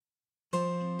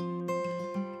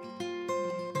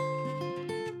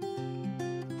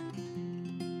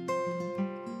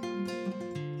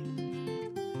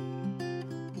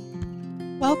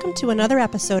Welcome to another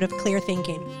episode of Clear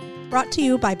Thinking, brought to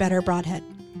you by Better Brodhead.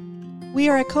 We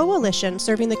are a coalition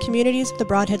serving the communities of the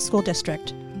Brodhead School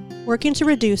District, working to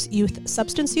reduce youth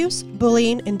substance use,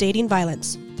 bullying, and dating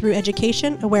violence through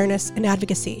education, awareness, and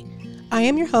advocacy. I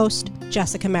am your host,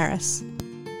 Jessica Marass.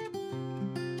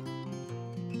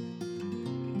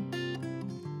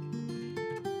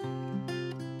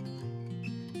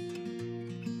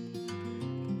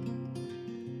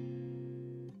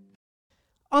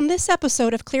 On this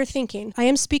episode of Clear Thinking, I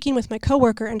am speaking with my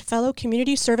coworker and fellow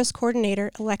Community Service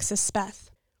Coordinator, Alexis Speth.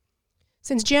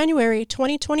 Since January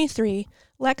 2023,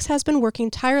 Lex has been working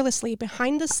tirelessly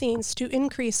behind the scenes to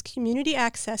increase community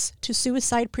access to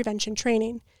suicide prevention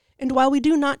training. And while we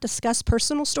do not discuss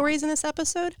personal stories in this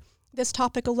episode, this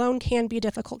topic alone can be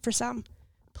difficult for some.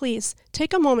 Please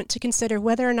take a moment to consider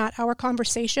whether or not our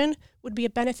conversation would be a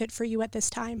benefit for you at this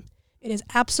time. It is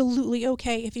absolutely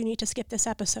okay if you need to skip this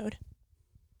episode.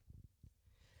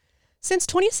 Since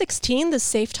 2016, the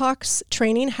Safe Talks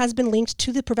training has been linked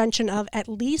to the prevention of at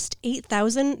least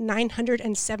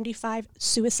 8,975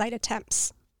 suicide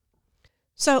attempts.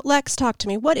 So, Lex, talk to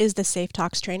me. What is the Safe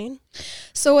Talks training?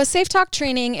 So a Safe Talk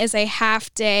training is a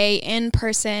half-day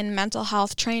in-person mental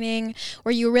health training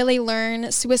where you really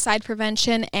learn suicide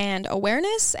prevention and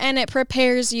awareness, and it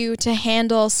prepares you to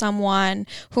handle someone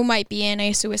who might be in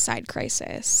a suicide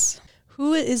crisis.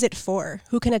 Who is it for?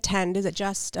 Who can attend? Is it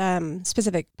just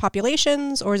specific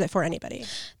populations, or is it for anybody?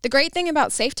 The great thing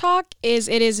about Safe Talk is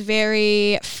it is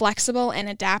very flexible and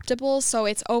adaptable, so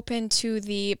it's open to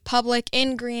the public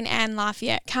in Greene and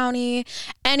Lafayette County.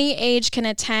 Any age can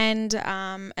attend.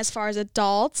 As far as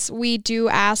adults, we do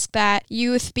ask that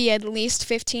youth be at least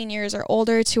 15 years or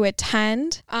older to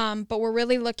attend, but we're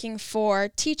really looking for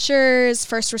teachers,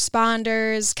 first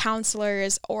responders,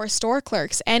 counselors, or store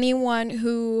clerks, anyone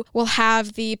who will have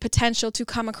the potential to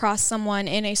come across someone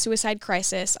in a suicide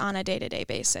crisis on a day-to-day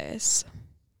basis.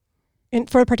 And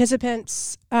for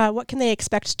participants, what can they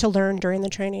expect to learn during the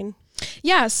training?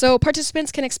 Yeah, so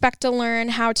participants can expect to learn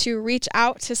how to reach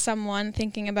out to someone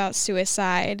thinking about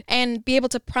suicide and be able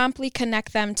to promptly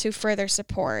connect them to further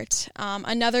support.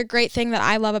 Another great thing that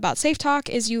I love about Safe Talk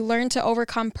is you learn to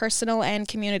overcome personal and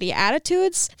community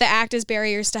attitudes that act as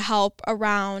barriers to help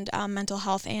around mental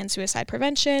health and suicide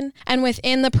prevention. And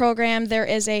within the program, there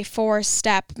is a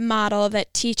 4-step model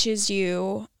that teaches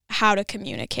you how to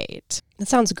communicate. That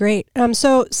sounds great.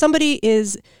 So somebody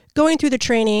is going through the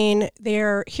training,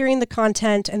 they're hearing the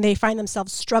content, and they find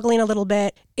themselves struggling a little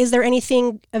bit. Is there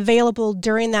anything available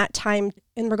during that time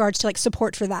in regards to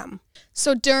support for them?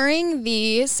 So during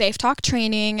the Safe Talk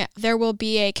training, there will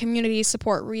be a community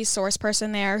support resource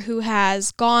person there who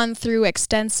has gone through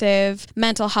extensive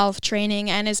mental health training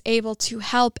and is able to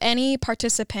help any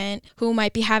participant who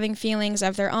might be having feelings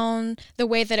of their own. The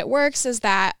way that it works is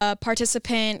that a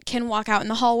participant can walk out in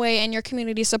the hallway and your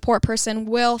community support person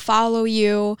will follow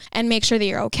you and make sure that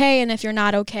you're okay. And if you're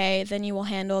not okay, then you will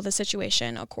handle the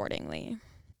situation accordingly.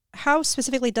 How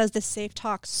specifically does this Safe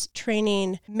Talks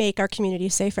training make our community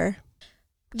safer?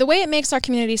 The way it makes our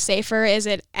community safer is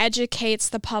it educates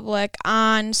the public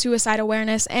on suicide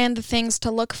awareness and the things to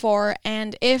look for.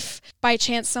 And if by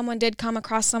chance someone did come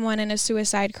across someone in a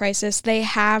suicide crisis, they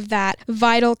have that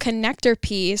vital connector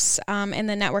piece in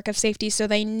the network of safety, so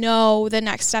they know the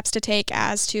next steps to take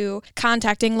as to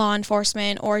contacting law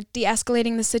enforcement or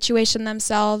de-escalating the situation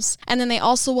themselves. And then they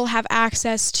also will have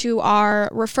access to our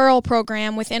referral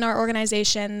program within our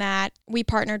organization that we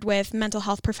partnered with mental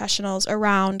health professionals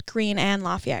around Greene and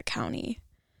Lafayette County.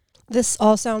 This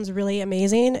all sounds really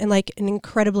amazing and like an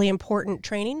incredibly important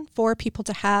training for people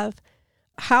to have.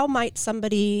 How might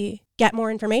somebody get more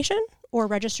information or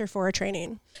register for a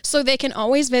training? So they can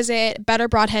always visit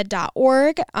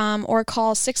betterbrodhead.org or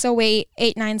call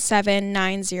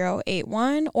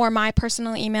 608-897-9081, or my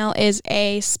personal email is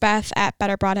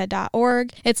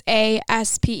aspeth@betterbrodhead.org. It's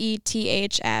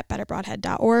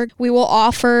aspeth@betterbrodhead.org. We will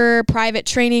offer private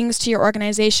trainings to your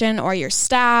organization or your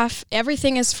staff.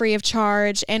 Everything is free of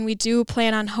charge, and we do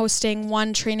plan on hosting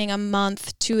one training a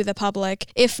month to the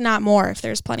public, if not more, if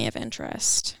there's plenty of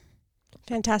interest.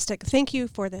 Fantastic. Thank you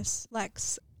for this,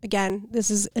 Lex. Again, this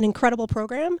is an incredible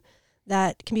program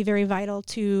that can be very vital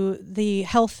to the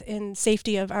health and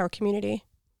safety of our community.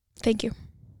 Thank you.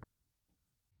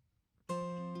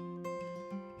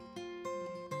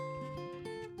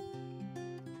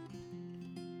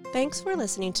 Thanks for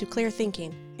listening to Clear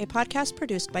Thinking, a podcast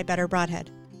produced by Better Brodhead.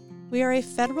 We are a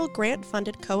federal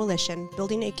grant-funded coalition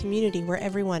building a community where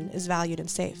everyone is valued and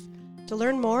safe. To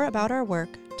learn more about our work,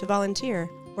 to volunteer,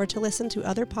 or to listen to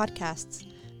other podcasts,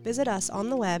 visit us on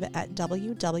the web at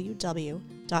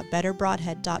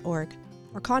www.betterbrodhead.org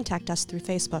or contact us through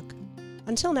Facebook.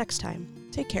 Until next time,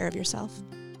 take care of yourself.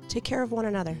 Take care of one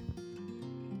another.